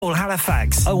Call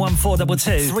Halifax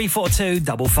 01422 342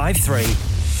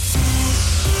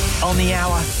 553. On the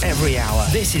hour, every hour.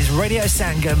 This is Radio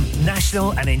Sangam,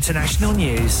 national and international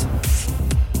news.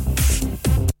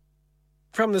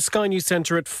 From the Sky News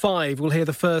Centre at 5, we'll hear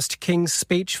the first King's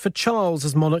speech for Charles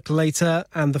as monarch later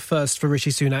and the first for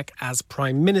Rishi Sunak as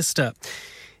Prime Minister.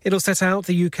 It'll set out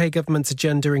the UK government's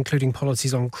agenda, including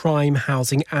policies on crime,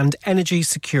 housing and energy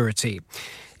security.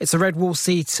 It's a red wall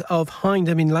seat of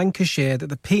Hindham in Lancashire that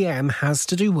the PM has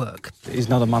to do work. He's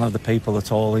not a man of the people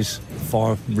at all. He's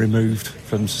far removed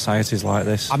from societies like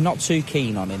this. I'm not too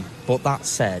keen on him, but that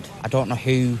said, I don't know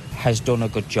who has done a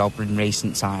good job in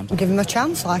recent times. Give him a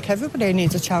chance, like everybody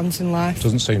needs a chance in life.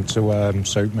 Doesn't seem to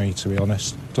suit me, to be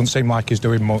honest. Doesn't seem like he's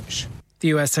doing much. The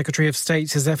US Secretary of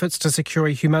State says efforts to secure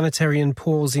a humanitarian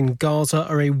pause in Gaza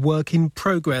are a work in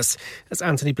progress as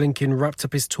Antony Blinken wrapped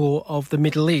up his tour of the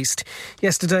Middle East.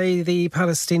 Yesterday, the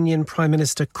Palestinian Prime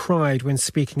Minister cried when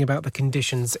speaking about the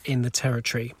conditions in the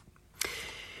territory.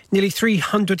 Nearly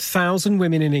 300,000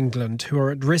 women in England who are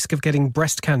at risk of getting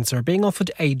breast cancer are being offered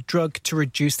a drug to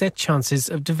reduce their chances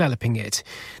of developing it.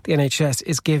 The NHS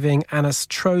is giving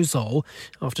anastrozole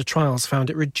after trials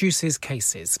found it reduces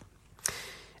cases.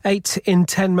 8 in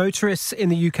 10 motorists in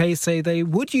the UK say they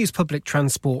would use public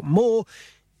transport more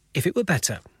if it were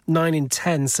better. 9 in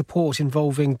 10 support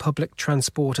involving public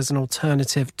transport as an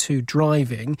alternative to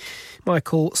driving.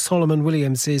 Michael Solomon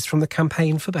Williams is from the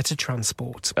Campaign for Better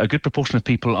Transport. A good proportion of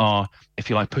people are, if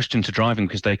you like, pushed into driving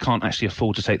because they can't actually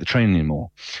afford to take the train anymore.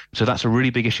 So that's a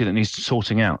really big issue that needs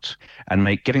sorting out and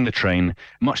make getting the train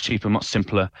much cheaper, much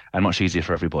simpler and much easier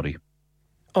for everybody.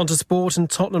 On to sport, and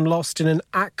Tottenham lost in an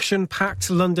action-packed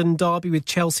London derby with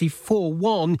Chelsea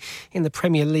 4-1 in the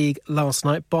Premier League last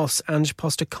night. Boss Ange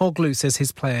Postecoglou says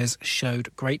his players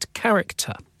showed great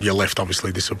character. You're left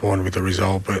obviously disappointed with the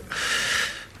result, but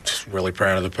just really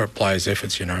proud of the players'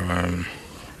 efforts, you know.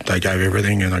 They gave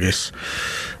everything, and I guess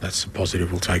that's a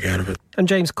positive we'll take out of it. And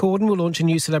James Corden will launch a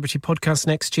new celebrity podcast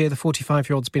next year. The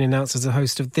 45-year-old's been announced as a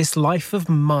host of This Life of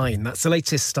Mine. That's the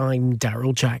latest. I'm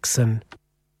Daryl Jackson.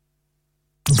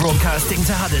 Broadcasting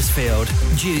to Huddersfield,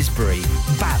 Dewsbury,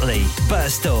 Batley,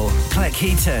 Birstall,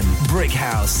 Cleckheaton,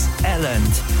 Brickhouse,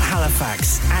 Elland,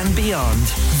 Halifax and beyond.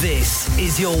 This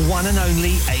is your one and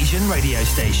only Asian radio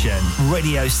station.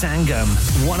 Radio Sangam,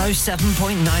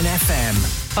 107.9 FM.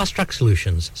 Fast Track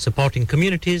Solutions, supporting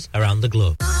communities around the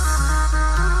globe.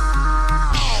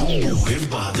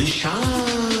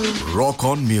 Rock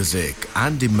On Music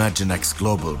and ImagineX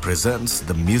Global presents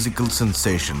the musical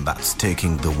sensation that's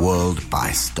taking the world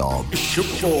by storm.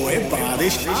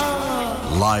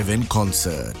 Live in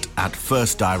concert at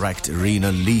First Direct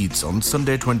Arena, Leeds on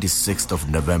Sunday 26th of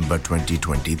November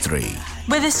 2023.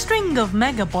 With a string of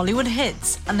mega Bollywood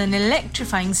hits and an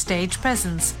electrifying stage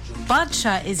presence,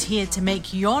 Badshah is here to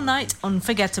make your night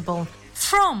unforgettable.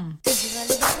 From to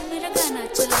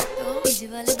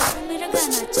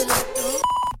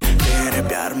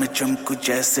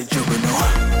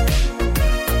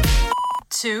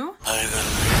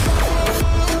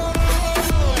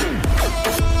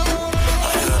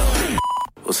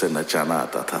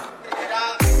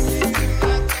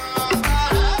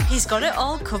he's got it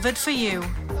all covered for you.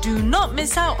 Do not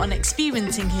miss out on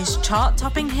experiencing his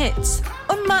chart-topping hits,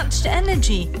 unmatched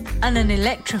energy, and an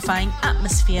electrifying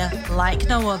atmosphere like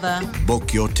no other.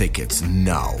 Book your tickets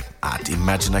now at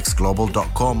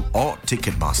imaginexglobal.com or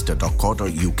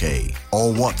ticketmaster.co.uk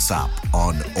or WhatsApp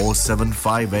on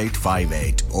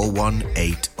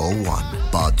 07585801801.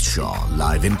 Badshah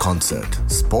live in concert,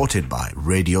 supported by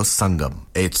Radio Sangam.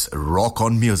 It's Rock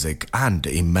On Music and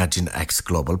ImagineX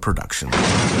Global production.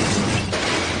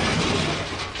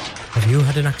 Have you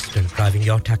had an accident driving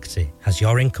your taxi? Has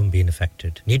your income been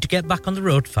affected? Need to get back on the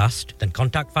road fast? Then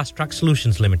contact Fast Track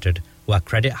Solutions Limited, who are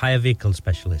credit hire vehicle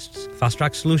specialists. Fast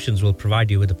Track Solutions will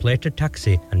provide you with a plated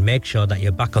taxi and make sure that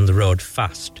you're back on the road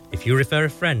fast. If you refer a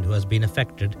friend who has been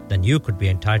affected, then you could be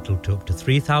entitled to up to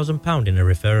 £3,000 in a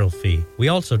referral fee. We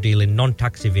also deal in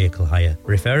non-taxi vehicle hire.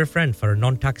 Refer a friend for a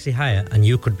non-taxi hire and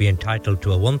you could be entitled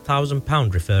to a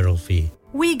 £1,000 referral fee.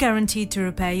 We guaranteed to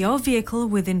repair your vehicle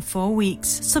within 4 weeks,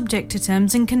 subject to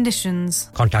terms and conditions.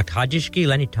 Contact Haji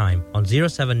Shkil anytime on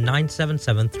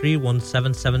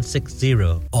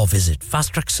 07977317760 or visit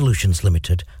Fast Track Solutions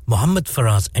Limited, Mohammed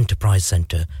Faraz Enterprise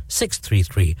Centre,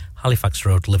 633 Halifax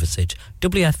Road, Liversedge,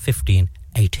 WF15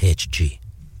 8HG.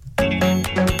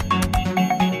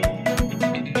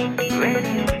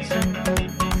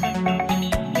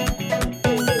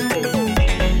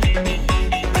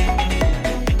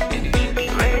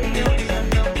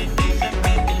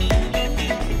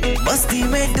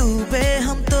 में डूबे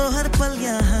हम तो हर पल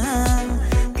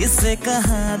यहाँ किससे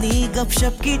कहाँ पुरानी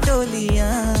गपशप की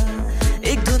टोलियां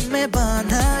एक धुन में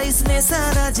बांधा इसने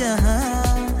सारा जहां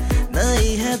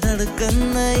नई है धड़कन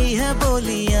नई है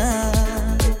बोलियां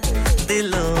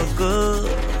दिलों को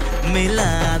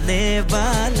मिलाने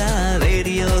वाला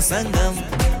रेडियो संगम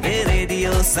ये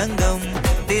रेडियो संगम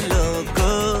दिलों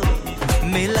को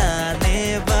मिलाने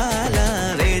वाला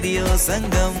रेडियो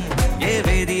संगम ये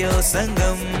रेडियो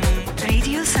संगम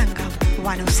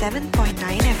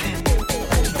 107.9 FM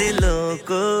दिलों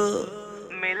को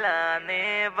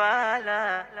मिलाने वाला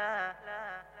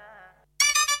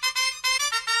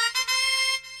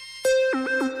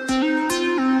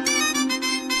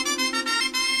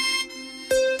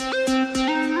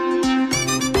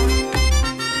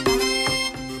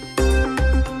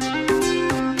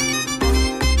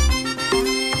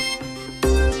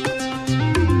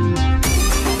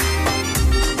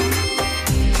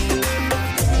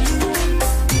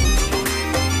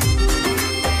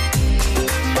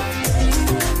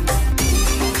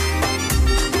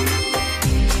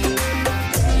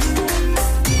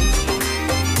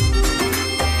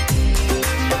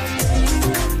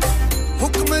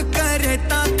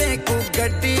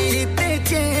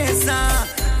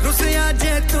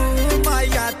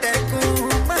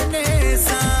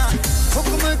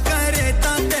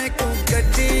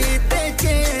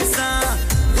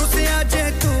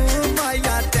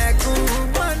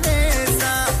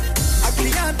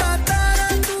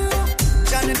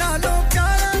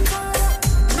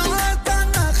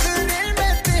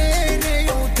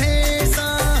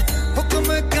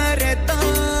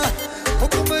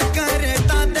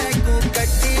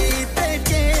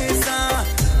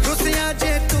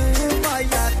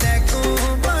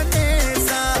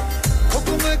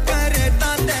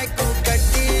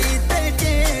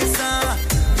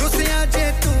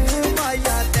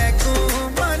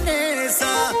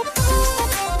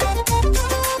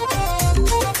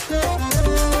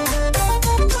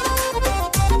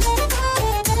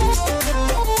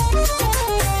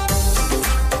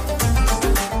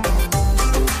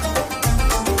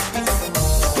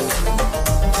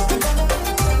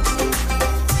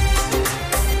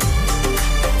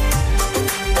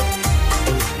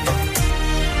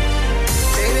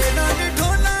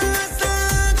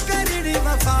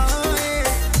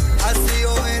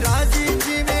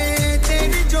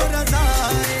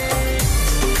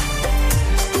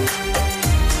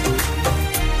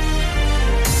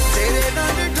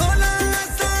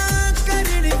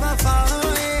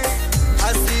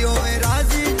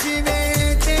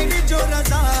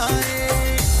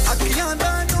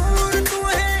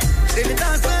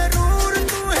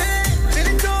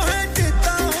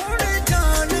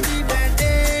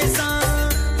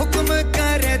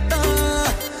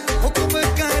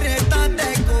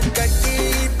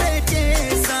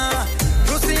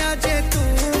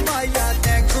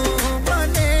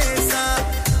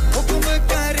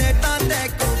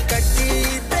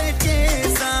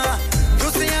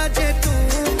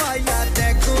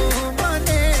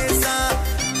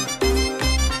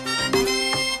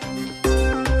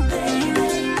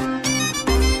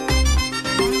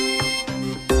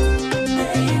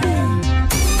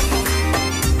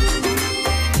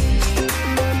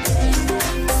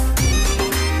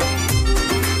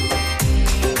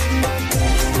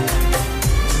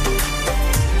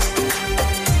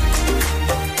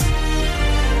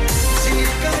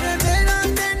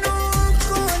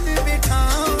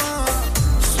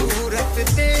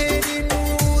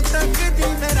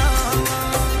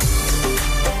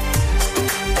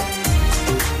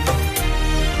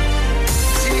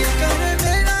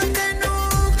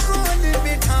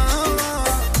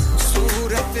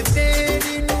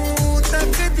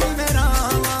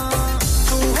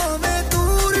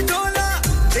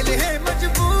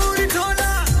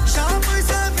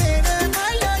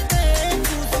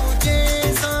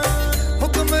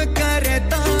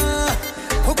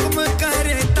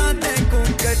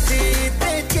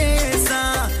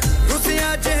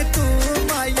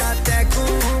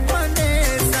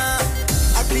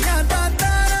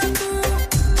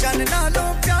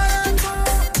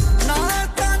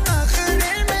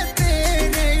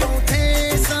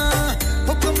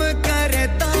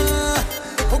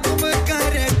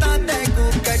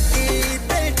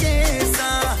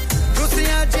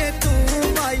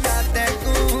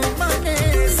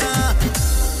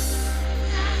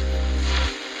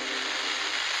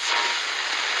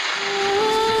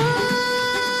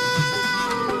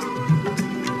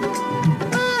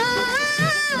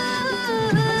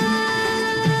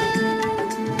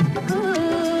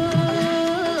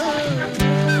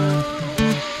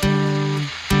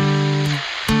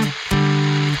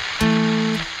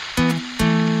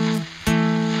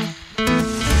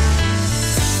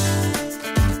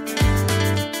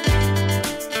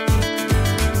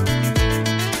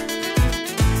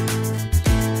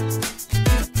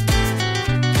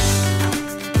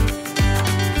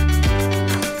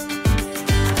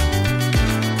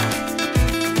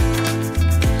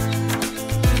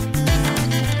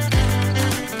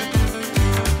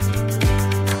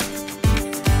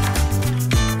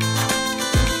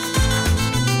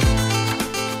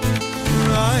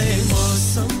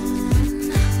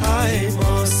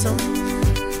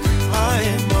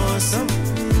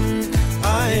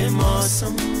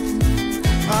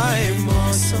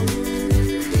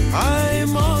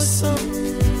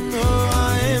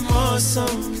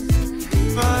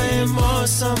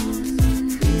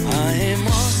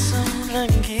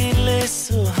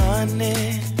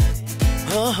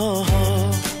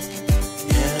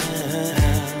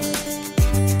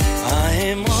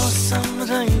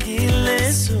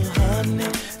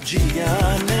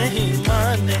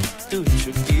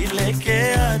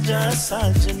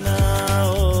साजना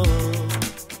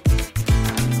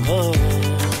ओ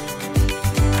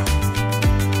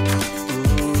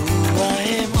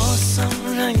आए मौसम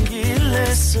रंगीले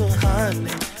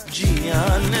सुहाने जिया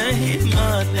नहीं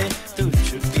माने तू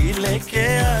छुट्टी लेके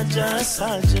आजा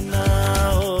साजना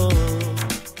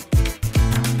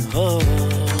ओ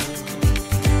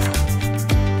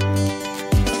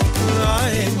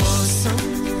आए मौसम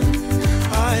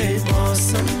आए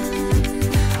मौसम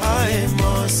आए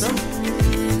मौसम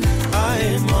आए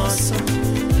मौसम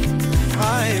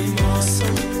आए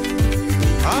मौसम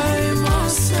आए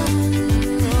मौसम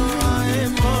आए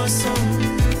मौसम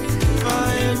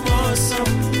आए मौसम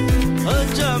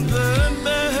जब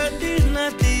बहती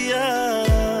नदियाँ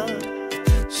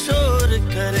शोर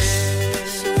करे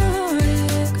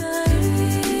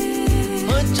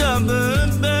जब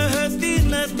बहती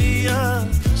नदियाँ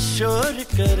शोर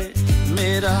करे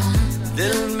मेरा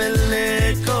दिल मिलने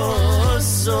को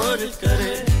जोर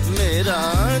करे मेरा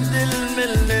दिल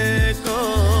मिलने को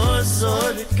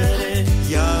जोर करे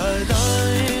याद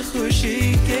आए खुशी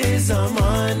के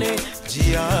ज़माने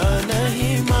जिया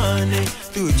नहीं माने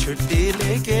तू छुट्टी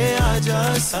लेके आजा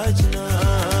सजना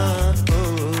ओ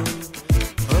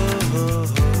हो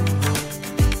हो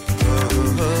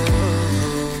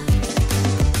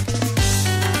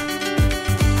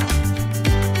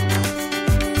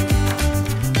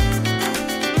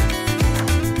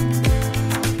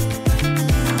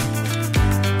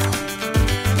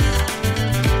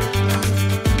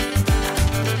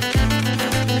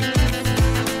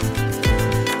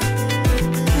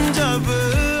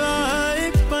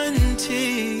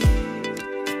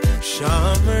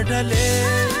ढले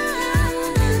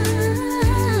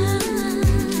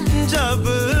जब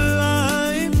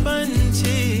आए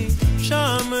पंछी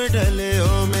शाम ढले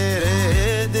ओ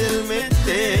मेरे दिल में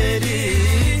तेरी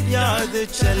याद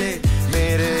चले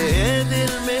मेरे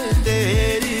दिल में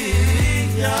तेरी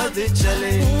याद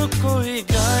चले वो कोई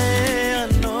गाए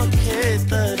अनोखे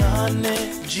तराने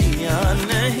जिया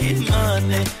नहीं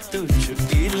माने तू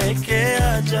छुट्टी लेके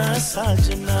आजा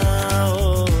साजना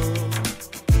ओ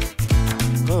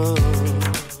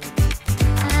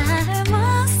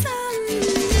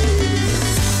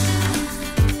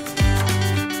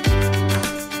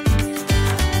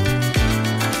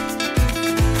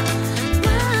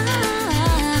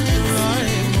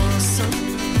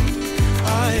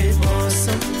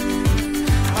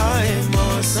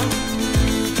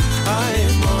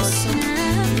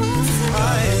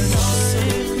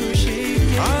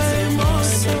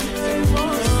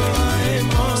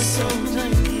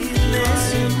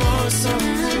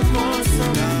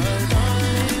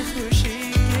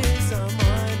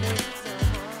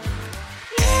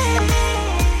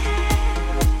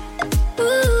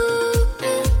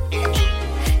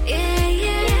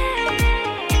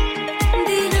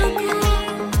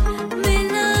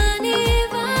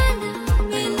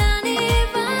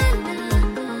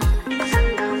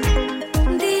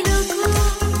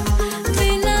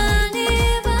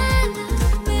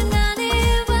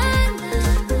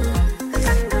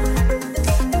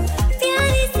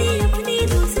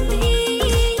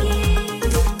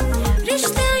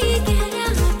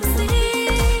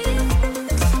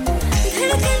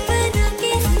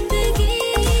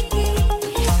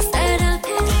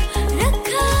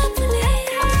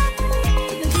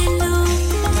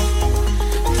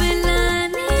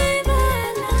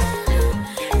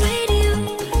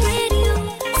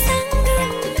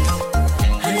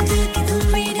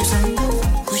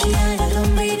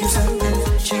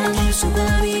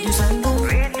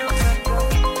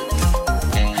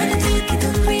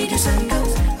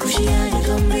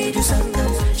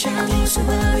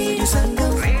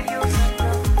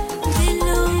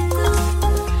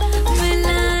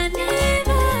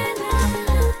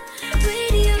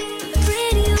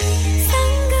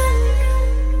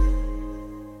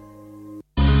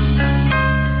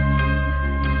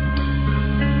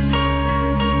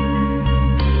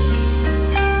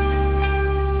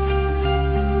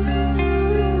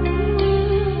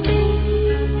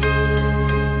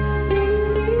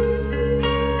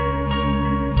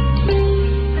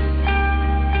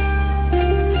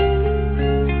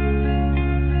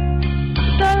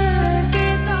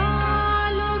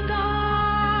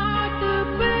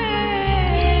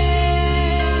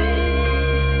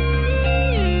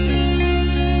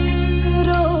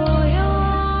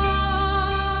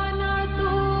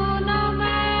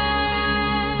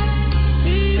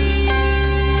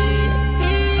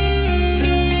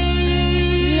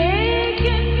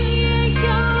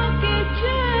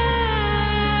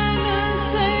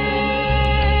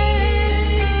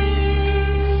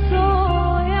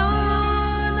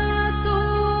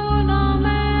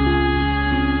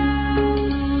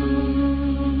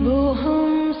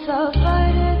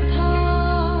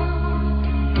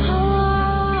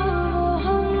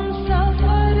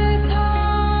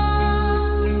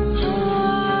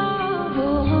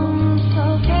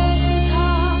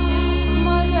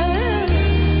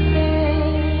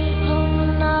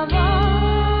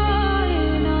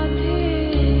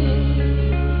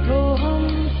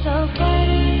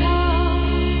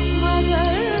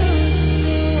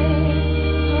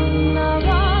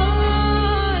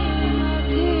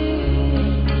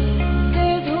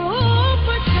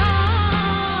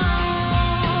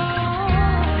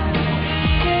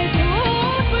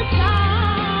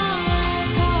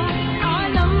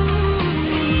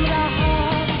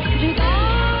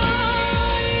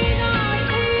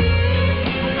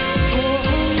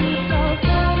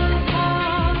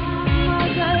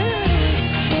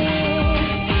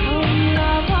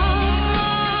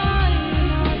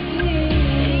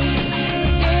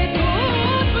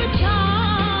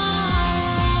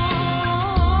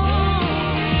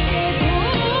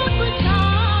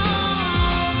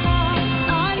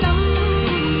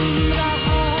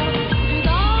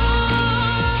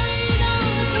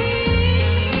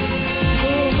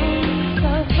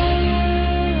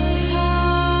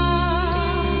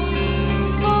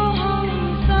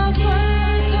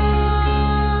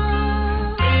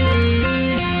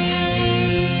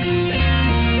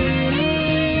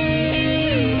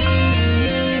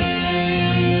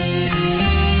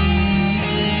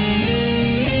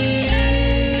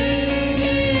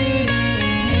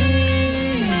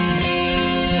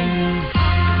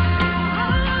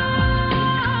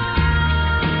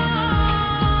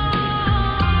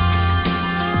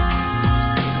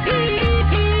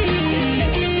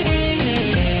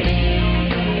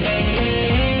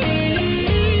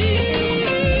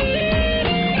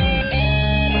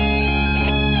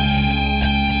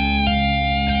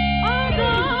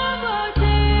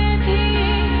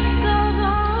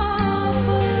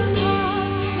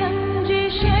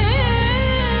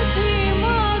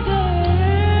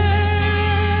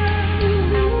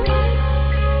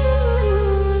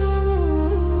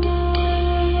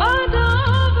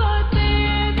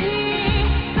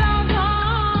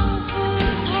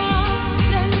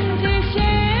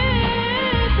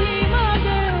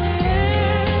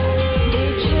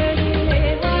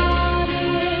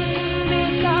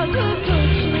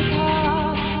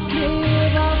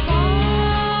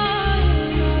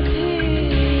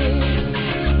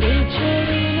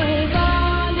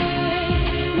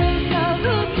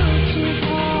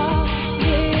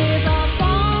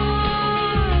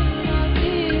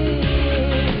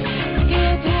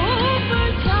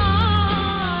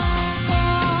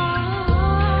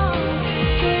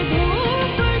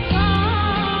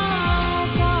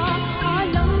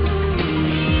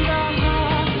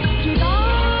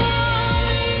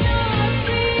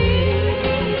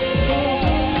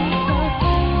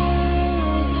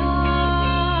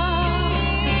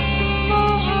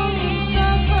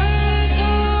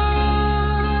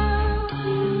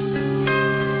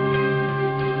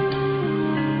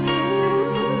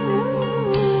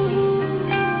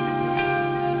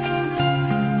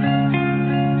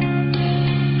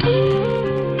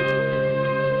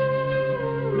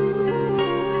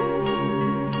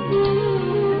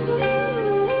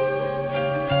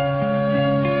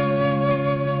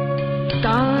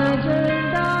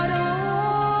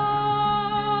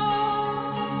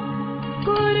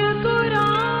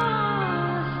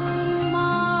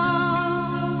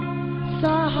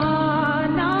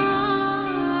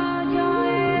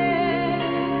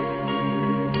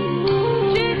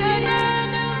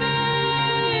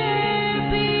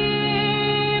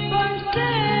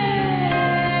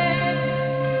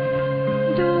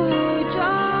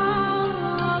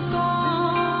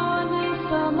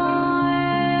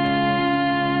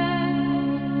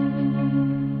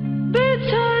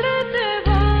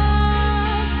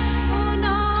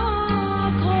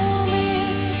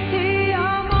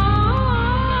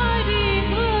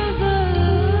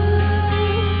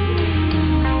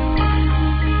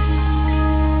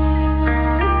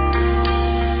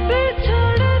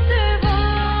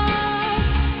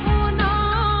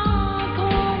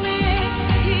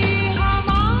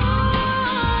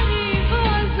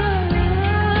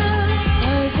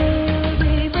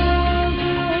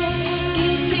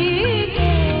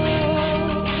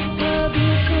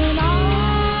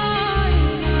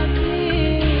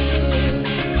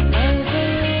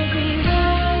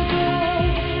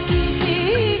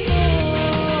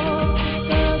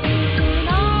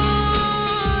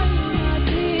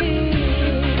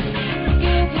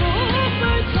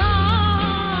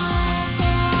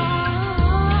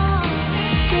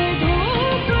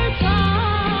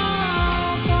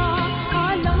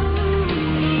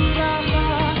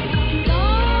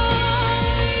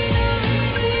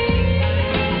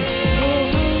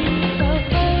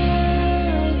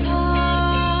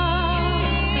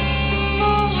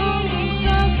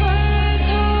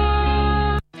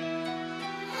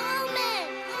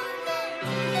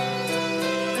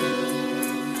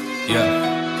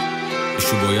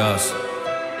class.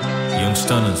 Young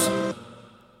stunners.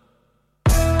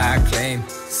 I claim,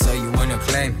 so you wanna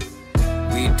claim.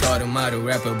 We taught him how to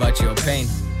rap about your pain.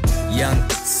 Young,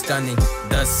 stunning,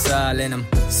 10 saal and I'm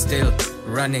still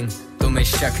running. तुम्हें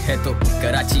शक है तो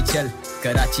कराची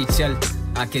चल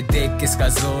आके देख किसका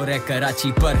जोर है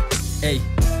कराची पर ए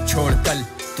छोड़ कल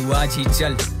तू आज ही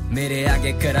चल मेरे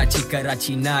आगे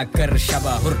कराची ना कर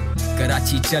शबाहुर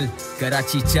कराची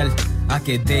चल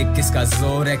आके देख किसका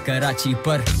जोर है कराची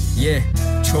पर ये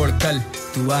छोड़ कल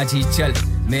तू आज ही चल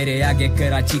मेरे आगे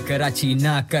कराची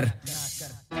ना कर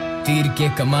तीर के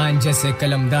कमान जैसे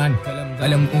कलमदान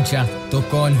कलम ऊंचा तो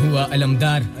कौन हुआ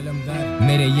अलमदार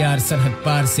मेरे यार सरहद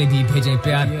पार से भी भेजे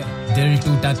प्यार दिल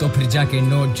टूटा तो फिर जाके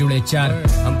नोट जुड़े चार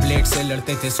हम ब्लेड से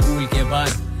लड़ते थे स्कूल के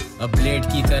बाहर अब ब्लेड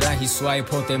की तरह ही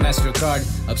स्वाइप होते मास्टर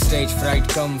कार्ड अब स्टेज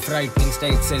फ्राइट कम फ्राइटनिंग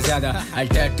स्टेज से ज्यादा आई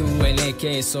tattoo and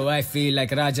AK so I feel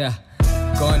like राजा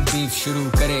कौन बीफ शुरू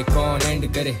करे कौन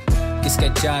एंड करे किसके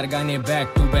 4 गाने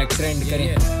बैक टू बैक ट्रेंड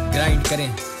करें ग्राइंड करें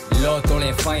लॉ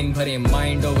तोड़े फाइन भरे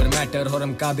माइंड ओवर मैटर और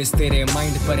हम काबिज तेरे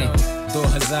माइंड परे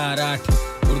 2008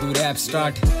 उर्दू रैप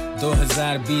स्टार्ट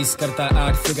 2020 करता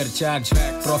 8 फिगर चार्ज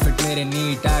प्रॉफिट मेरे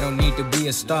नीट I don't need to be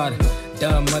a star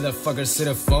डम मदरफकर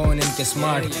सिर्फ फोन इनके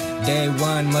स्मार्ट डे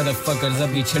वन मदरफकर्स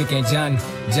अभी छिड़के जान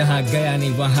जहां गया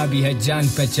नहीं वहां भी है जान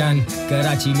पहचान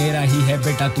कराची मेरा ही है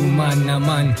बेटा तू मान ना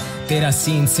मान तेरा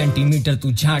सीन सेंटीमीटर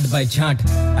तू झांट बाय झांट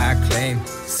I claim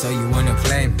so you wanna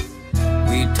claim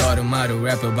We taught him how to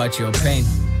rap about your pain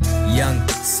Young,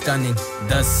 stunning,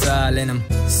 10 saal and I'm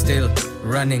still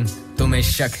running तुम्हें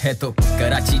शक है तो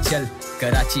कराची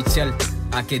चल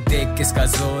आके देख किसका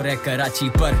जोर है कराची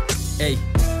पर ए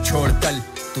छोड़ कल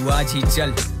तू आज ही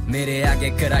चल मेरे आगे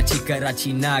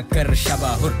कराची ना कर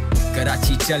शबाहुर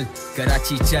कराची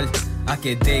चल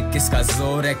आके देख किसका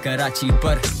जोर है कराची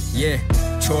पर ये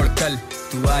छोड़ कल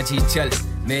तू आज ही चल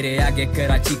मेरे आगे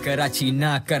कराची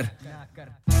ना कर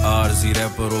आरजी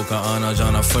रैपरों का आना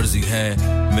जाना फर्जी है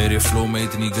मेरे फ्लो में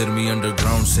इतनी गर्मी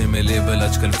अंडरग्राउंड से मैं लेबल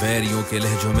आजकल वैरियों के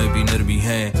लहजों में भी नरमी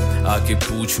है आके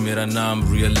पूछ मेरा नाम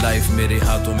रियल लाइफ मेरे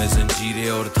हाथों में जंजीरें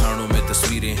और थानों में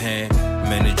तस्वीरें हैं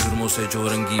मैंने जुर्मों से जो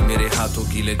रंगी मेरे हाथों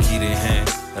की लकीरें हैं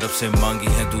रब से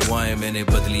मांगी हैं दुआएं मैंने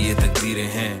बदली ये तकदीरें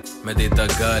हैं मैं देता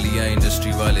गालियां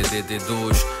इंडस्ट्री वाले देते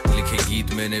दोष लिखे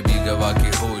गीत मैंने भी गवा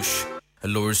के होश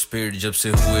लोअर स्पीड जब से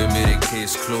हुए मेरे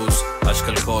केस क्लोज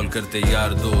आजकल कॉल करते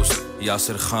यार दोस्त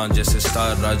यासिर खान जैसे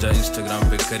स्टार राजा इंस्टाग्राम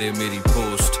पे करे मेरी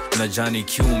पोस्ट न जाने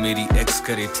क्यों मेरी एक्स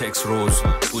करे टेक्स्ट रोज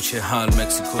पूछे हाल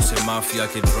मैक्सिको से माफिया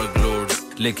के ड्रग लॉर्ड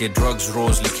लेके ड्रग्स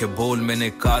रोज लिखे बोल मैंने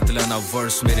कातिलाना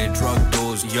वर्स मेरे drug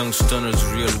dose young stunners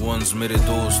real once मेरे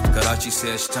दोस्त कराची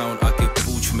से एच टाउन आके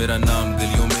पूछ मेरा नाम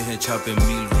गलियों में है छापे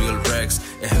मील रियल रैक्स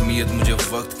अहमियत मुझे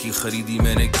वक्त की खरीदी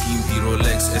मैंने कीमती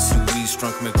रोलेक्स एसयूवी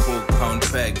ट्रंक में Coke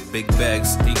pound pack big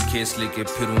bags 3 case लेके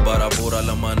फिरूं 12 बोरा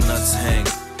लमा nuts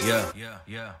hang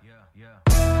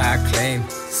I claim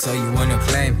so you wanna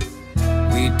claim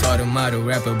We taught him how to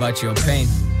rap about your pain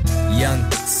Young,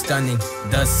 stunning,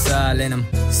 10 saal and I'm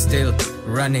still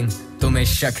running तुम्हें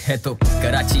शक है तो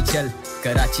कराची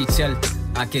चल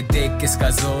आके देख किसका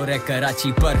जोर है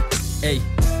कराची पर ए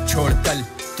छोड़ कल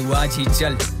तू आज ही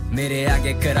चल मेरे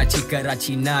आगे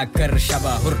कराची ना कर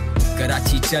शबाहुर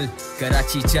कराची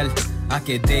चल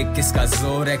आके देख किसका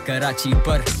जोर है कराची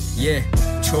पर ये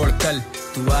छोड़ कल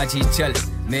तू आज ही चल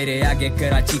मेरे आगे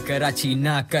कराची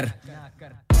ना कर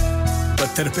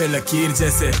पत्थर पे लकीर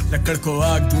जैसे लकड़ को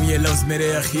आग दूं ये लफ्ज मेरे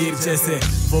अखीर जैसे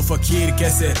वो फकीर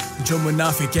कैसे जो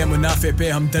मुनाफिक है मुनाफे पे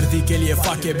हमदर्दी के लिए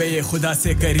फाके बे ये खुदा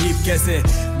से करीब कैसे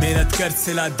मेहनत कर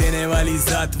सिला देने वाली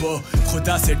जात वो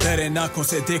खुदा से डरे नाकों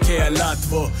से देखे हालात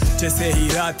वो जैसे ही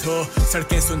रात हो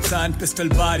सड़कें सुनसान पिस्टल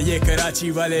बार ये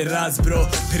कराची वाले राज ब्रो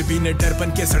फिर भी न डर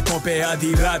बन के सड़कों पे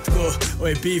आधी रात को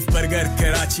ओए बीफ बर्गर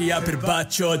कराची या फिर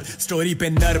बात चौध स्टोरी पे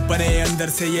नर बने अंदर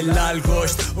से ये लाल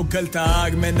गोश्त उगलता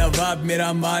आग में नवाब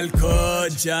मेरा माल खो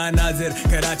जान हाजिर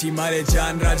कराची मारे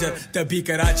जान राजर तभी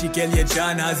कराची के लिए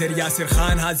जान हाजिर यासिर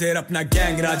खान हाजिर अपना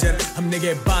गैंग राजर हमने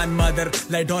के बान मादर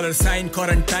लाइक डॉलर साइन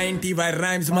क्वारंटाइन टीवाई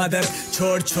राइम्स मदर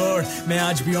छोड़ मैं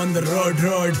आज भी ऑन द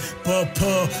रोड पो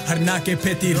हर नाके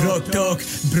पे थी रोक टोक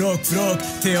ब्रोक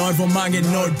थे और वो मांगे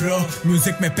नोट ब्रो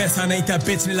म्यूजिक में पैसा नहीं था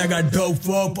बेचने लगा डोप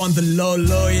वोप ऑन द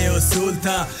लो ये उसूल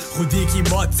था खुदी की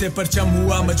मौत से परचम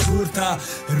हुआ मजबूर था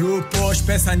रूप पोश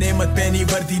पैसा नेमत पैनी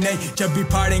वर्दी नहीं जब भी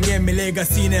फाड़ेंगे मिलेगा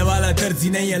सीने वाला दर्जी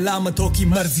नहीं अलामतों की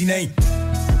मर्जी नहीं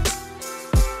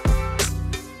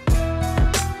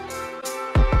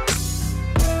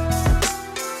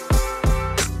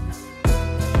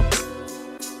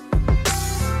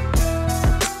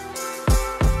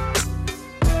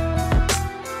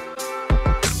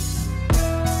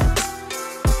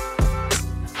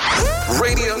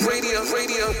Radio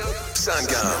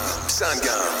Sangam.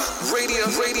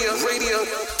 Radio.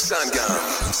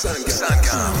 Sangam.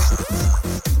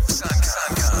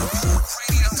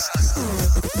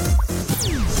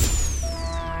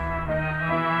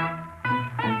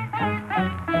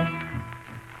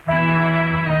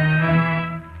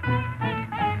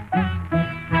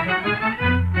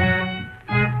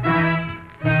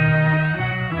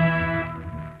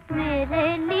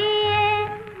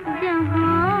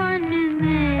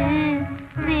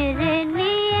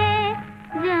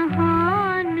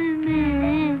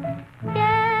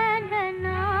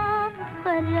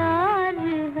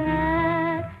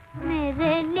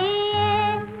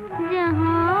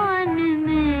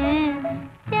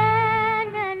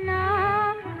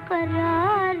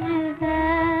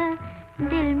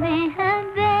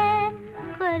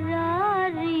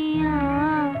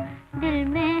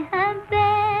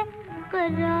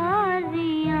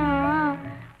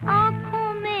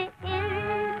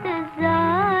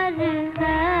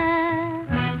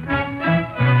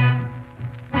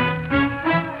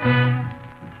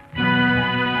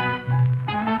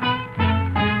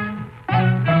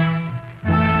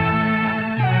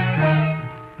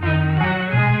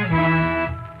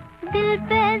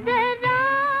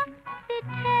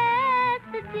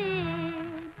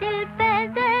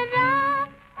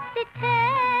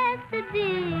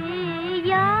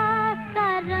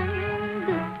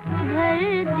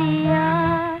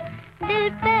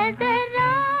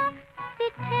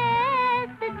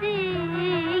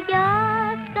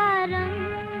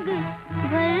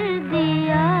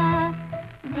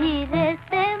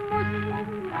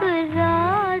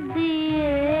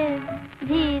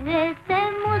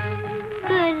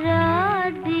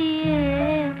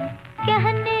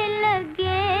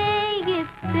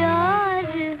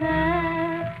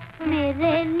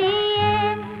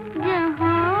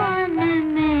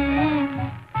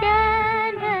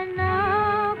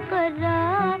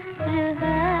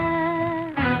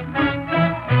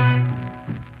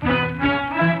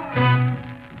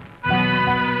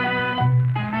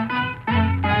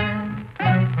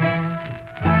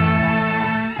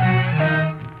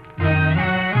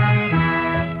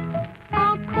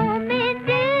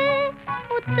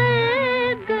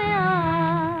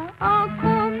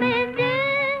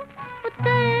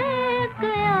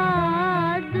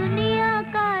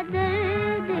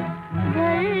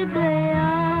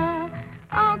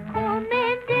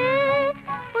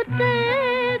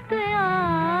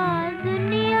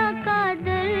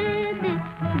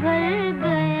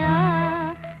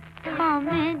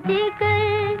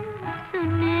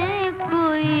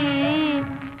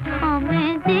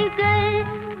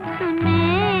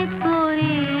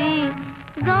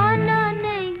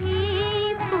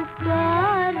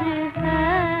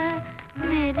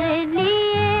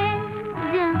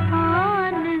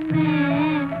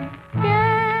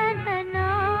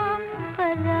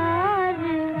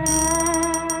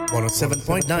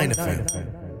 .9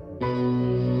 FM.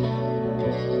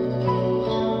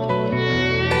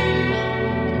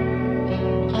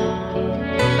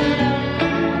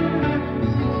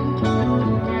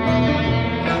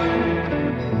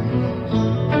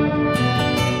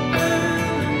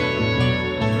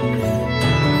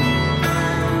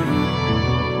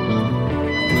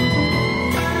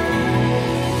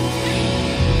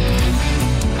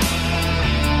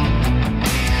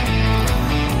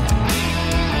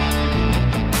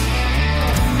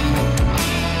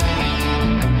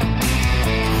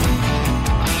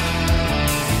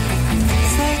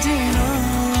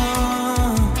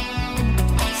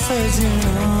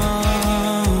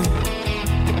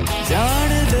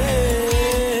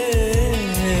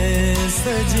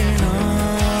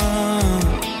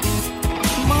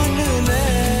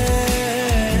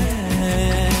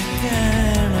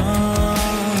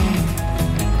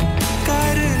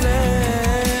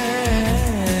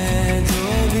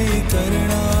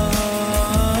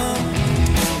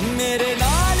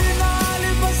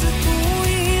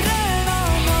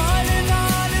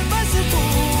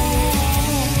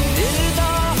 दिल दा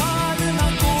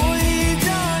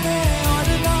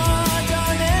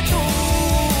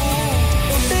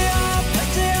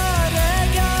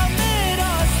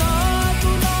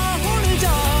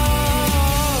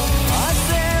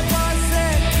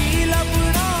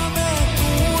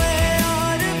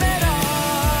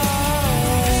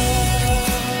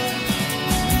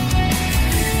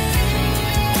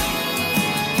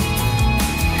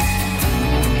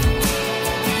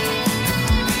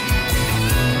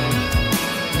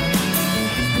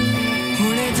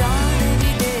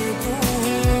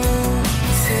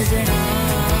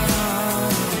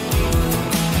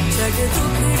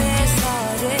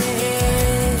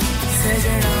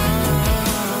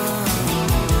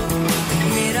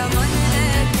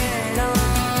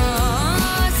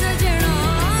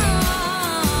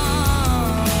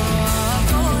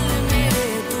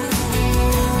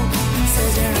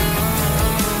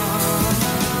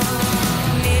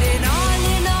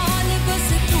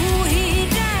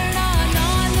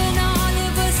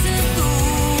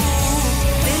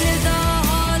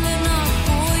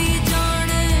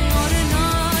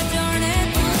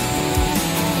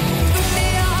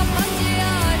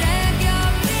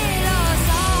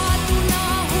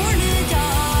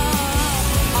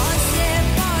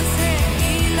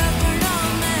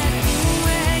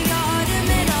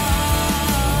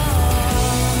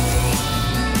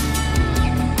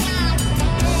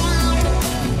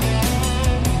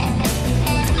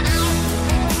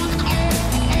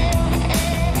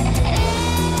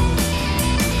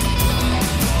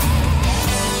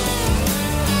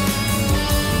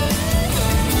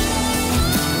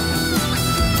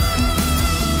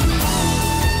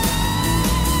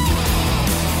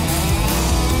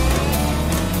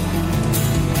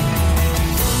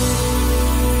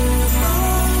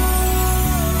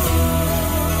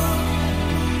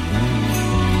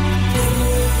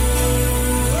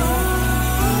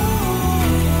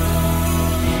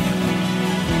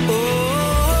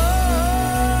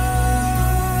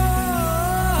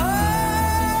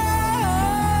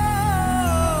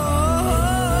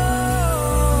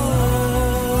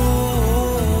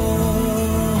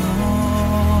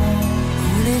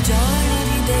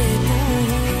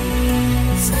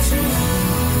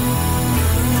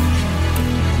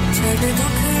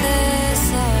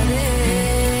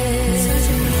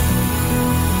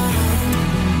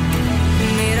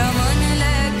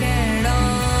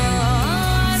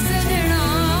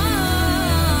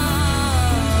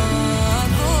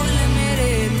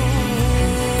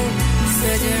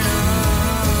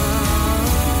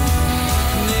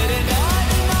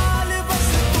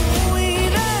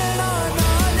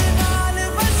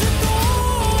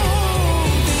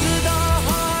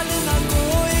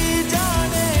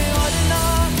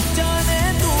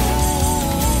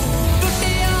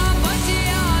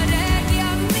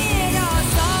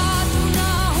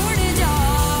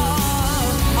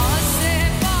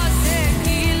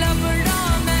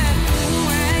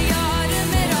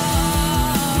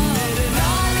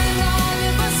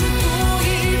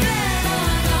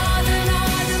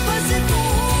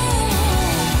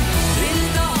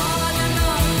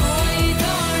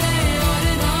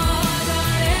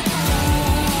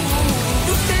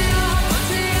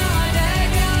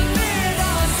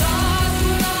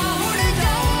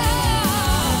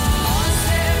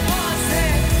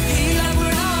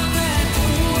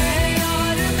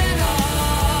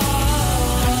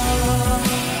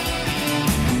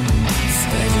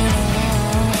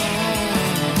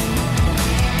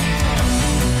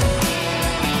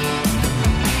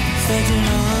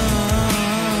सजना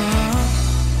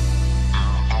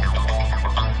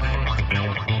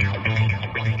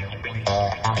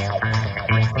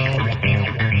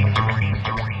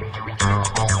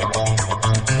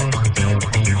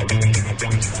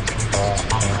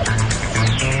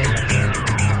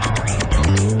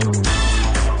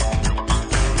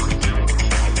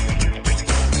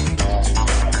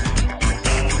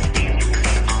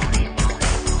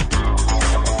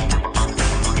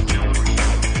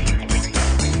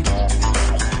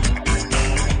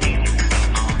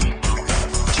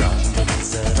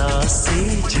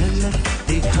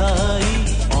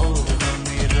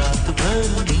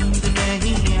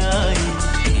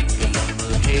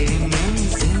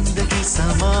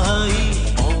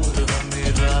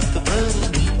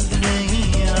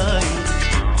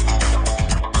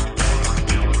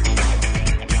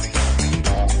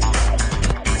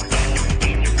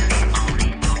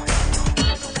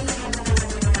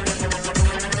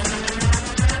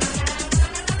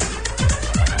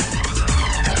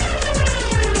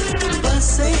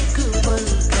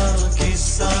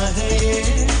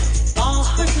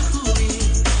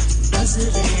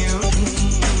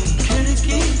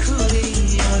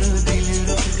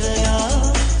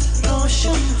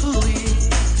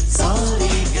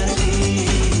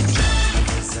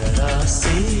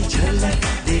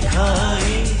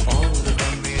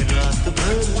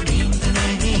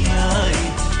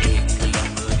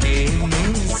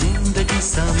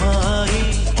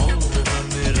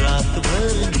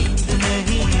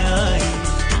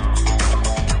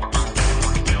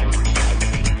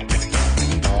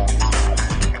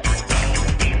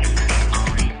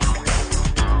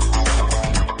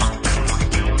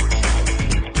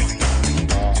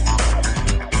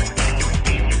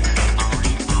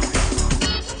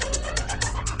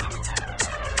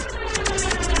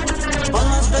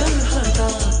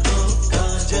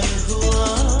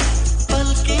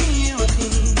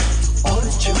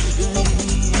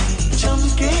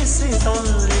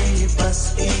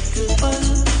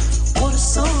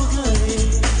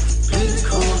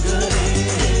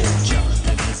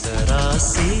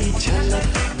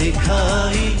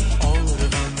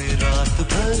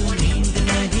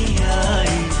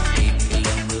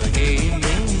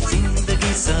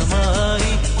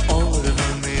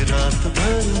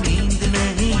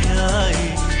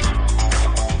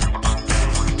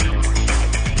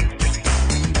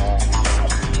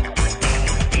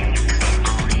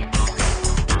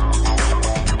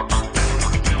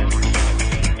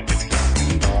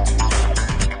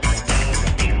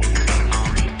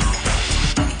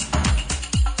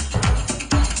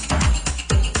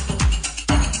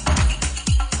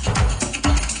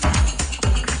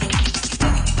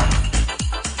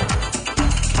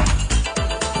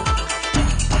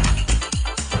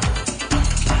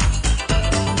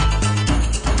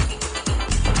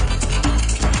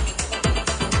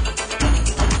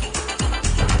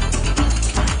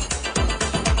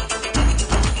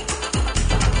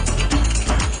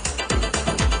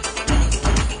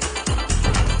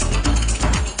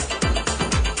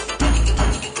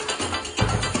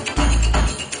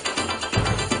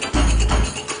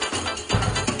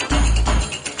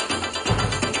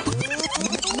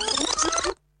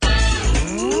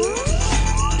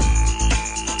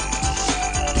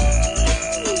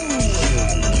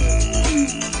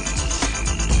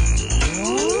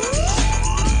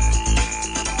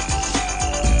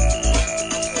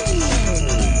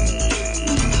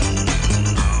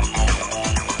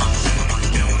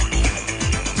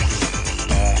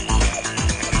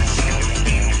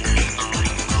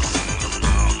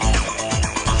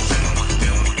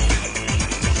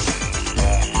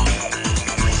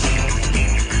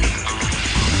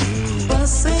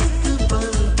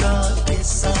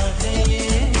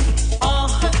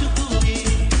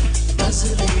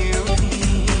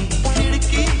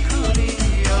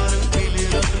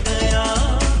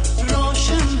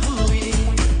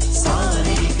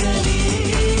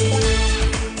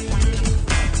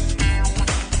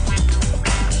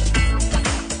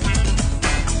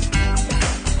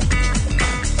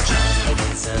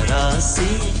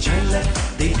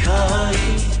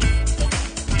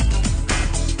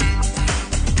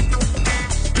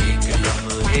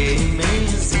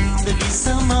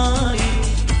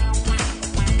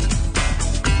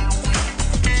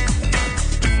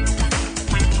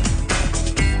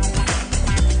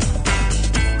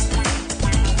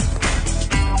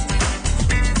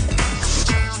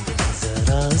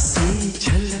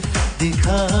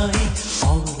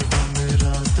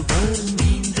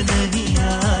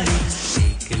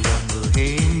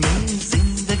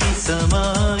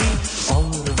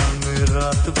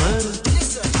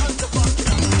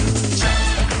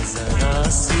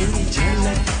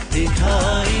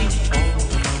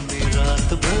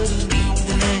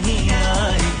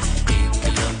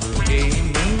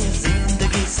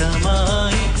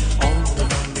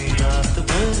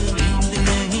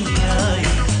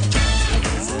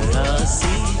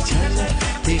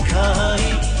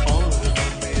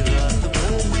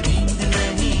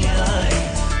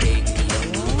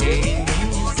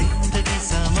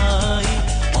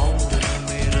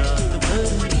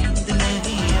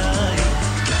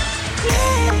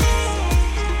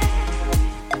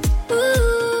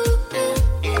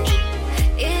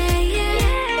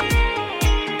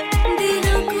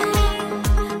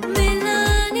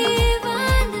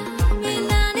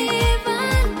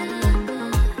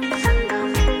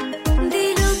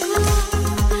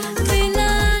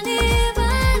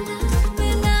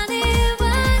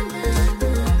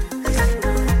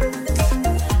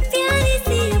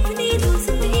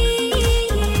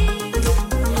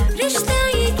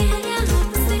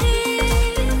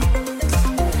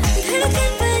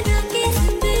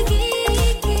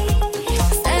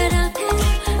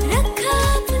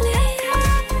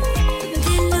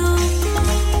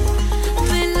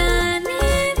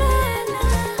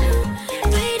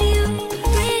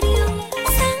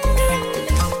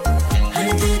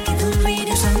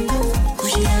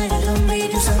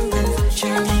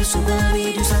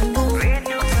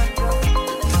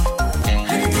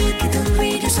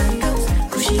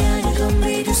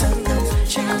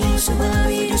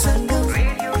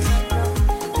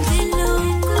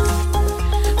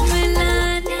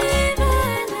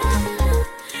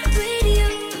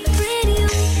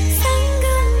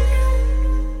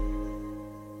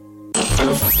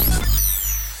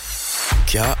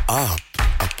क्या आप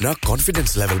अपना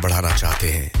कॉन्फिडेंस लेवल बढ़ाना चाहते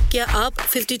हैं? क्या आप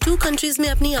 52 कंट्रीज में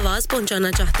अपनी आवाज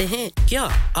पहुंचाना चाहते हैं? क्या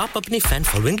आप अपनी फैन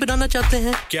फॉलोइंग बनाना चाहते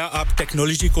हैं? क्या आप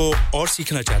टेक्नोलॉजी को और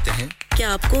सीखना चाहते हैं? क्या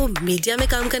आपको मीडिया में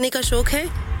काम करने का शौक है?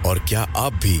 और क्या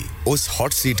आप भी उस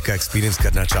हॉट सीट का एक्सपीरियंस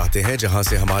करना चाहते हैं जहां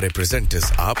से हमारे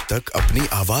प्रेजेंटर्स आप तक अपनी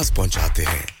आवाज पहुंचाते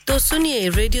हैं? तो सुनिए,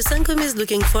 Radio Sangam is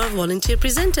looking for volunteer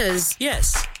presenters.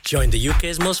 Yes, join the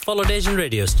UK's most followed Asian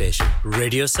radio station,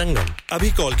 Radio Sangam.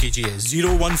 अभी कॉल कीजिए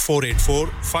 01484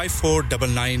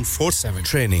 549947.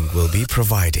 Training will be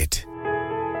provided.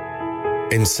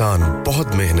 इंसान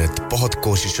बहुत मेहनत, बहुत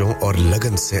कोशिशों और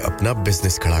लगन से अपना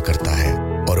बिजनेस खड़ा करता है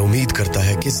और उम्मीद करता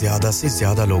है कि ज्यादा से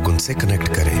ज्यादा लोग उनसे कनेक्ट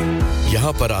करें।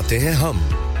 यहाँ पर आते हैं हम,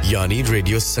 यानी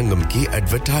रेडियो संगम की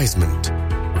एडवर्टाइजमेंट।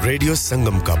 रेडियो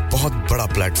संगम का बहुत बड़ा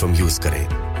प्लेटफॉर्म यूज करें।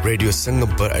 रेडियो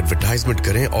संगम पर एडवर्टाइजमेंट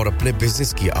करें और अपने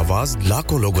बिजनेस की आवाज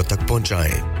लाखों लोगों तक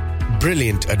पहुंचाएं।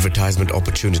 Brilliant advertisement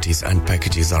opportunities and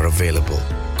packages are available.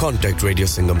 Contact Radio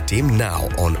Sangam team now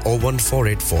on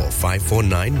 01484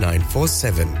 549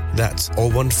 947. That's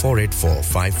 01484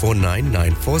 549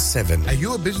 947. Are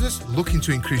you a business looking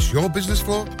to increase your business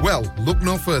flow? Well, look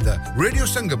no further. Radio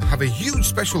Sangam have a huge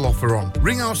special offer on.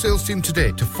 Ring our sales team today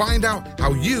to find out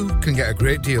how you can get a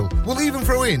great deal. We'll even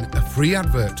throw in a free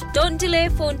advert. Don't delay,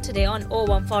 phone today on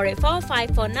 01484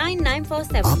 549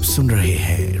 947. आप सुन रहे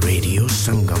हैं radio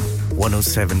संगम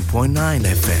 107.9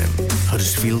 FM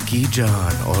Huddersfield की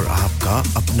जान और आपका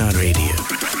अपना radio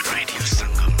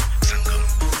संगम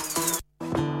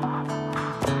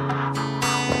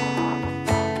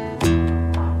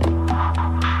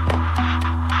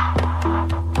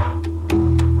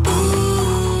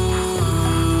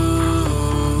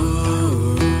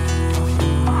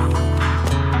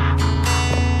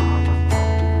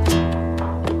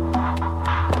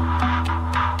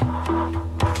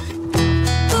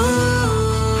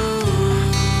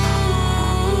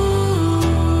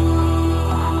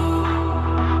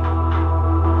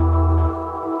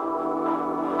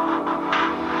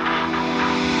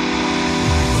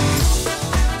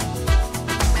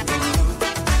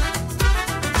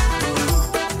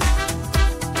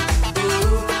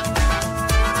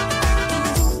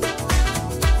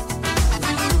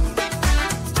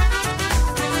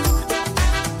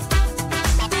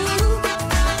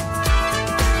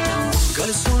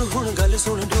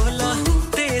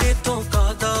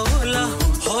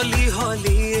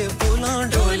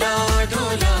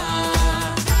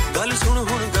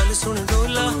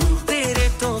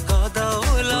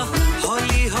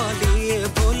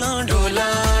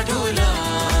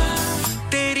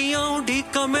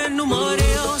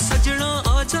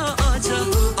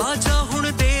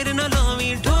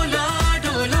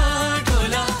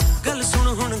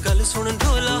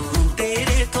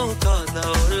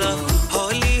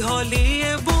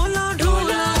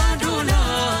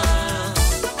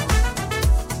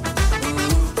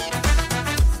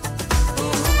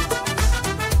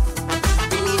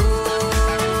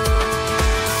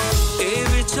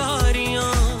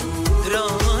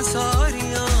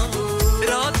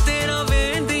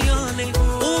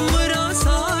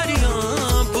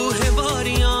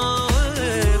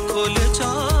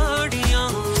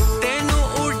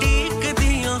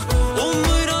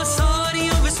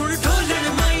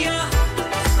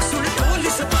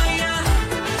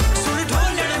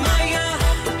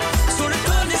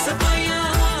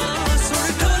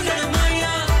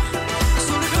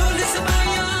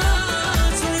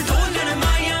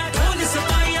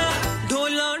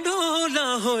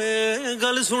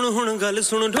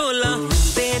सुन ढोला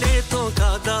तेरे तो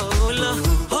कादा ओला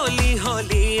हौली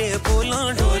हौली ये बोला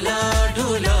ढोला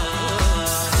ढोला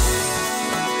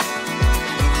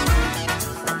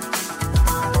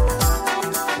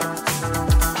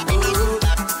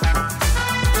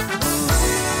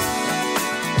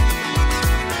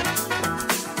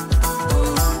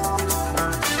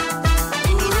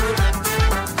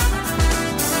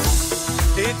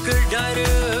एक डर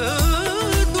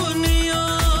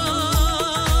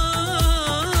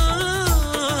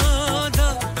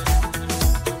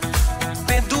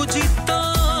जीता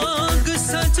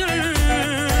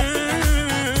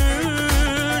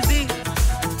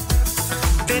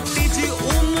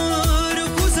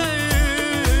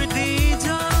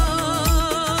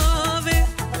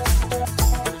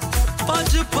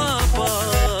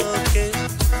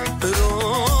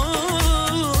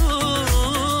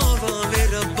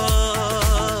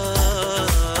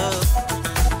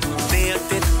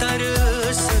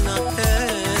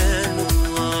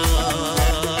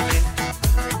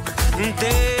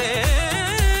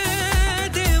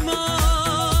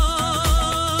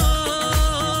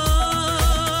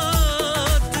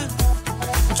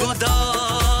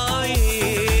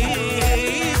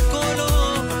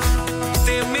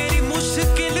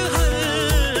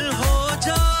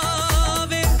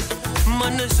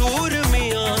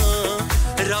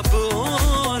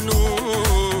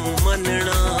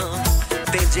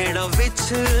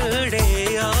बिछड़े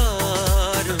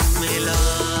यार मिला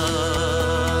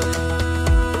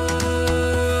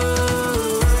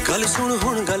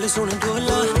गल सुन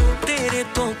डोला तेरे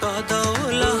तो कादा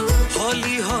ओला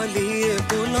हौली हौली ये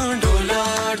बोला डोला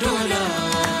डोला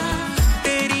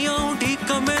तेरी औंडी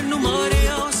कमैनू मारे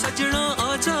आओ सजना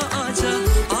आजा आजा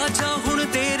आजा हुन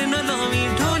देर न लावी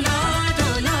डोला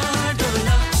डोला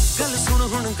डोला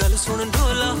गल सुन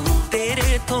डोला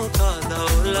तेरे तो कादा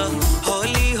ओला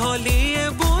हौली हौली ये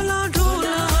बोला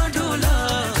डोला डोला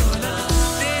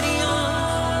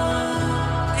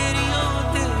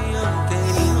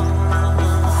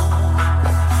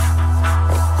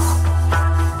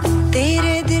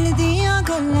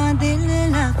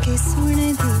सुन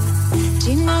दी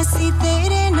जिन्ना सी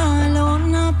तेरे नालों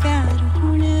ना प्यार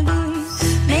हुण वी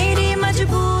मेरी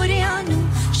मजबूरियां नू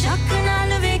शक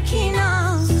नाल वेखी ना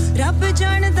रब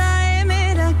जानदा है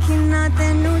मेरा किन्ना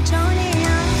तैनू चाहने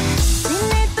आ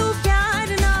जिन्ने तू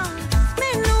प्यार ना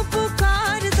मैनू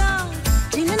पुकारदा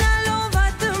जिन नालों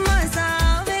वध मजा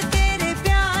आवे तेरे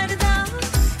प्यार दा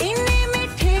इन्ने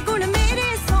मिठे गुण मेरे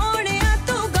सोहणिया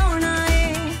तू गाउणा है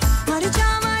मर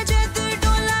जावां जद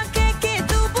डोला के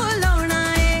तू बुलाउणा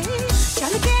है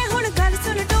चल के हुण गल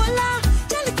सुन डोला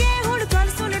चल के हुण गल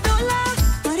सुन डोला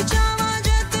मर जावां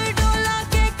जद डोला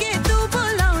के तू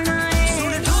बुलाउणा है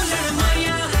सुन ढोलण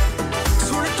माया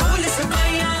सुन ढोल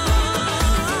सबाया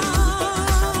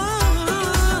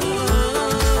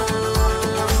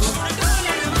सुन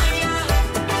ढोलण माया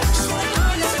सुन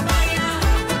ढोल सबाया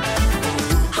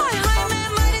हाय हाय मैं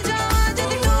मर जावां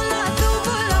जद डोला तू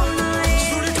बुलाउणा है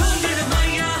सुन ढोलण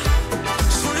माया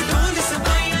सुन ढोल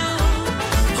सबाया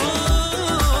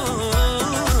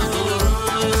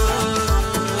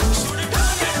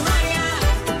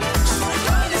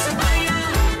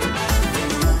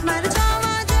मर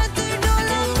जावां जद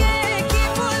डोला के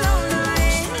बुलाउणा है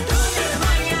ढोलण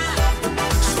माया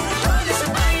ढोल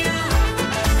सबाया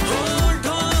हो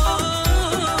ढोल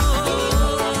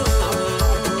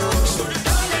सुन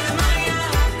ढोलण माया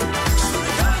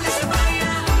ढोल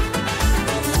सबाया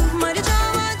मर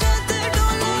जावां जद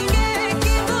डोला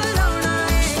के बुलाउणा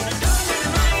है ढोलण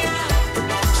माया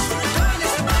ढोल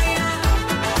सबाया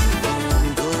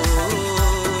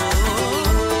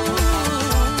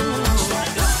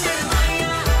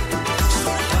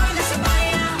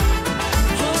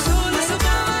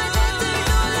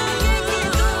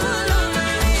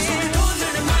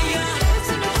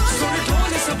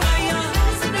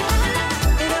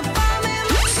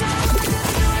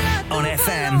On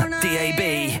FM,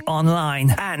 DAB,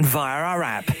 online, and via our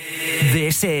app.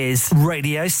 This is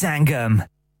Radio Sangam.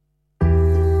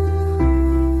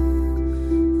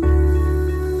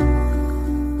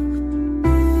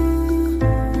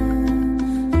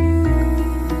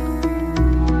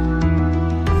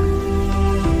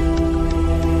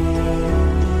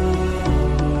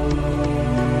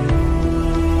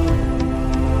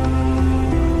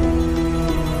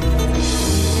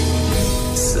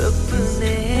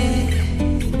 सपने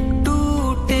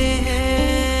टूटे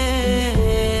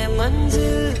हैं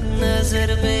मंजिल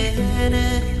नजर में है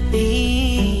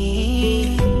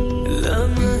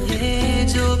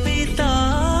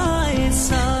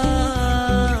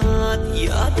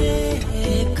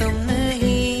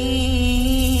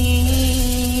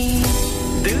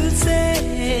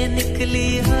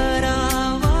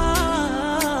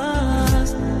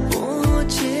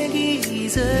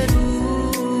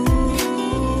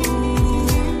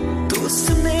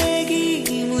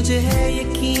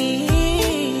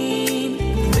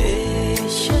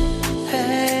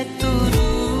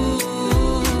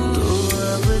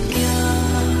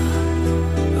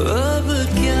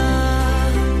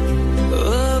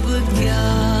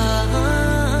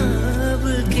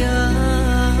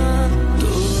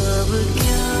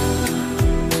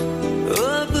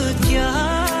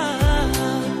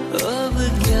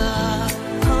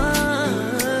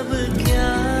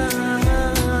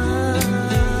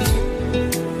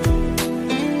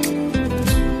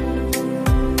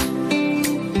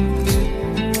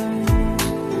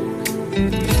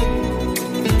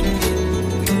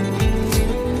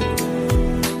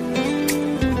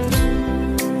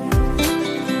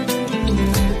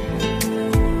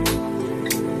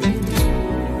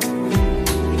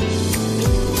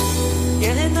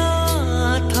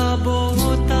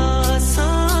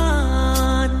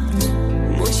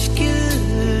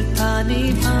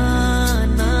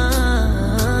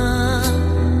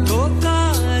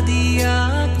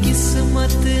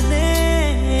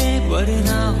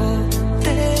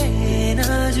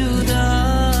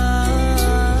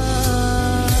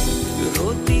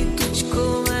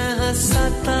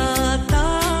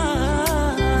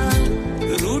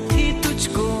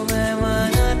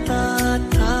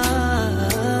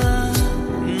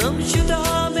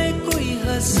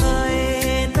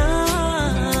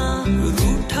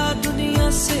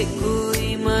से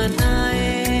कोई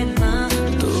मनाए ना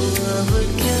तो अब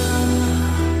क्या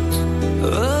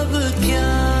अब क्या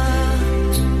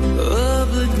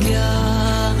अब क्या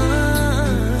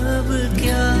अब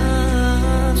क्या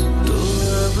तो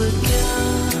अब क्या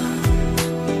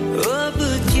अब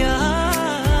क्या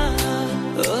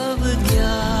अब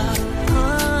क्या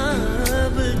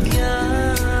अब क्या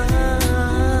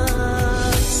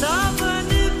सावन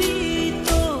भी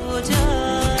तो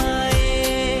जाए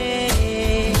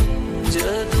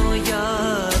जदों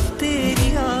याद तेरी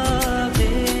आवे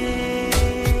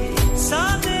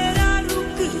सादे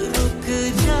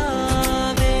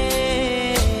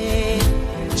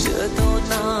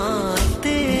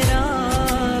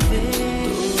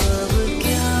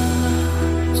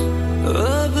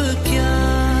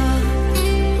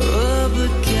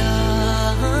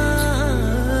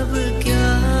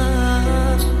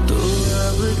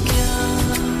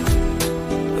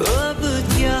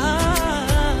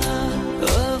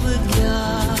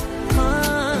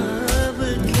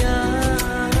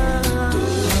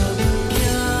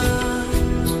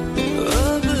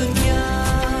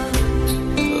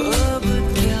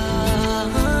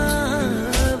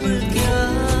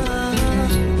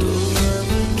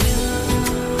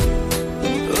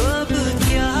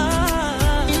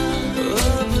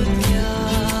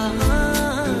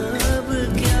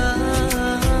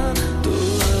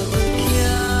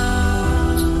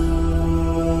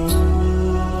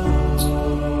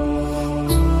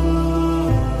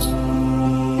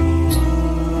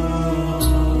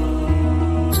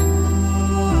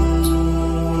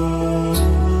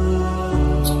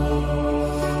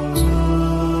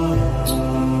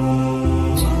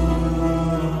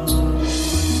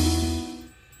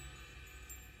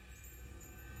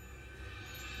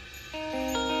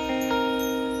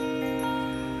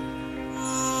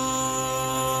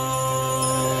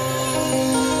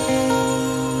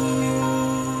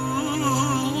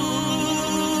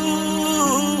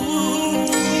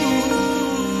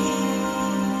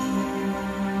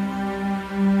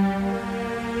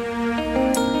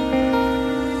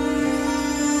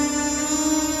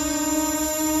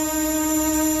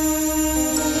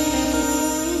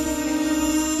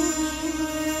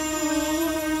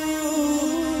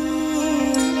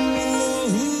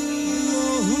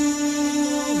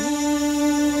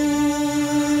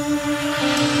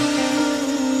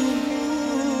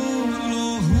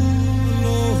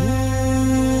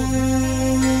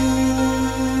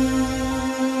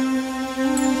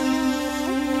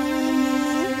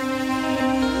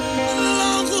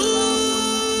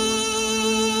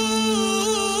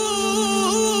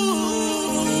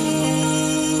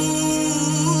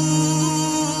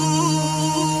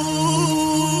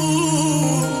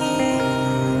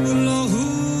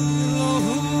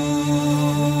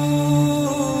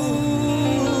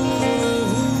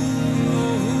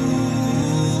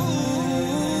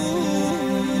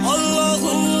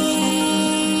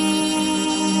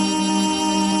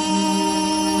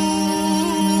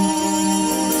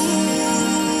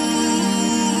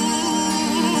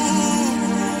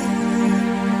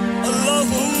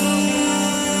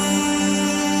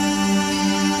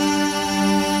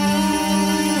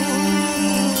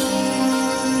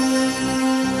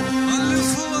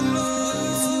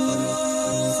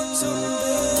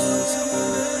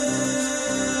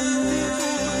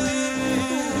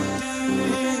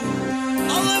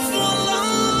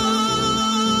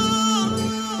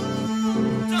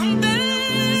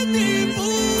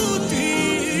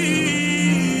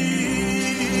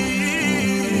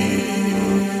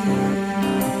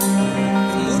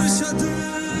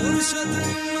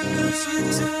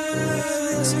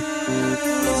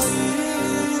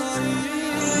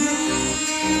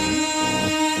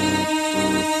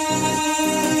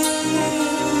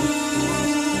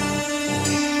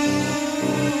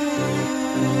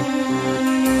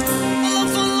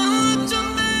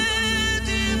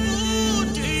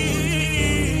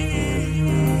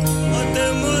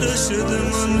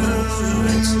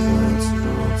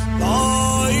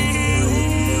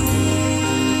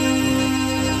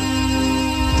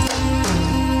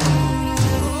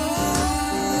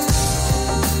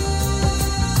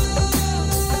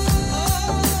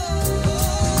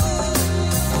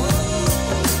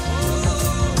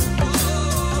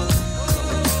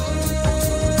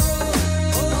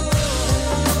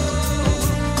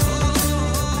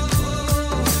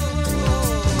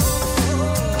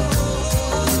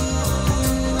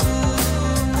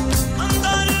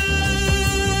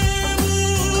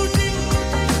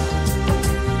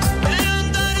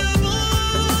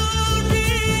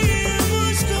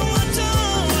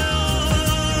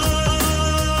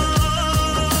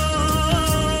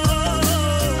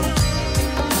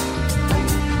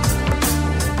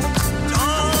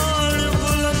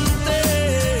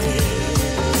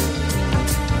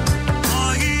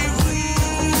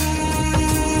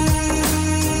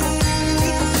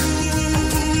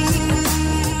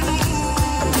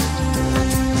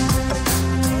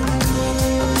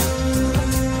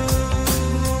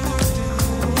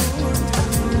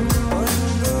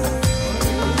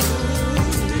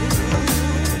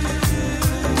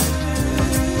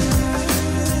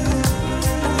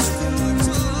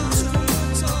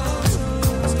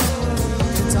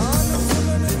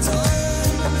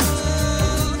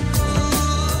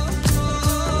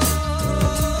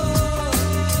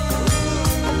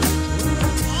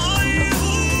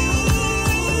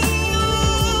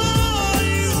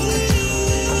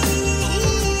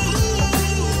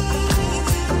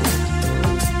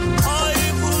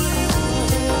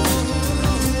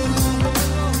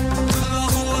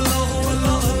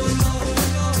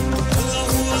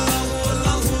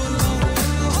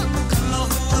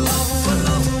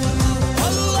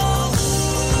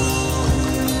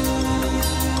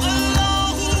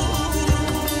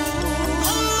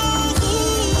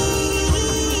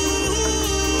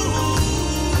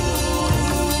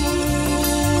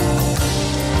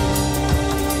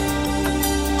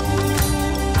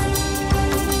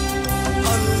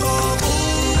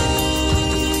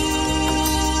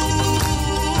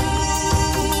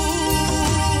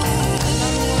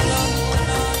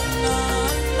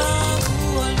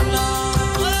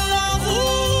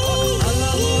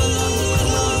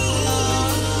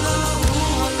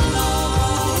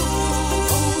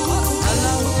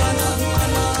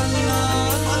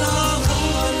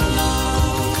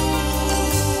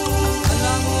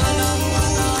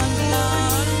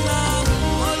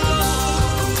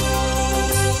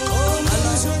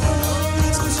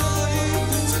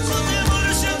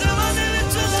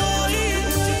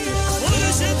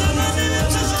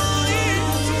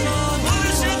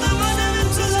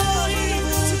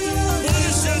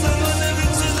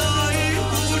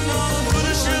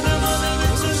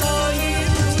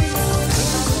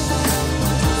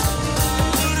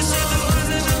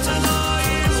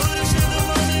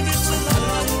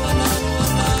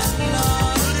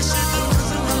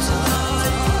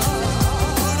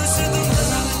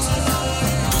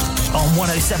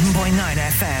 107.9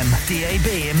 FM, DAB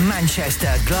in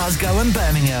Manchester, Glasgow and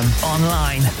Birmingham.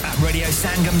 Online at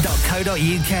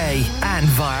radiosangam.co.uk and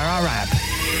via our app.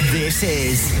 This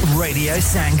is Radio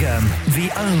Sangam, the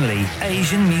only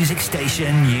Asian music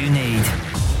station you need.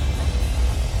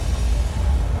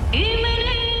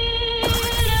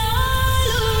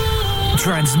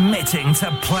 Transmitting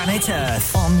to planet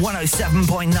Earth on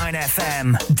 107.9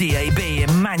 FM, DAB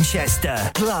in Manchester,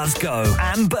 Glasgow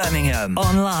and Birmingham.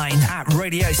 Online at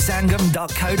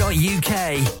radiosangam.co.uk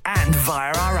and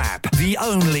via our app. The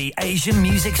only Asian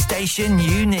music station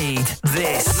you need.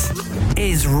 This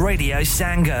is Radio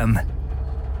Sangam.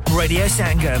 Radio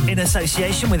Sangam in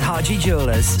association with Haji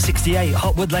Jewellers, 68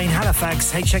 Hotwood Lane,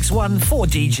 Halifax, HX1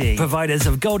 4DG. Providers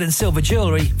of gold and silver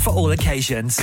jewellery for all occasions.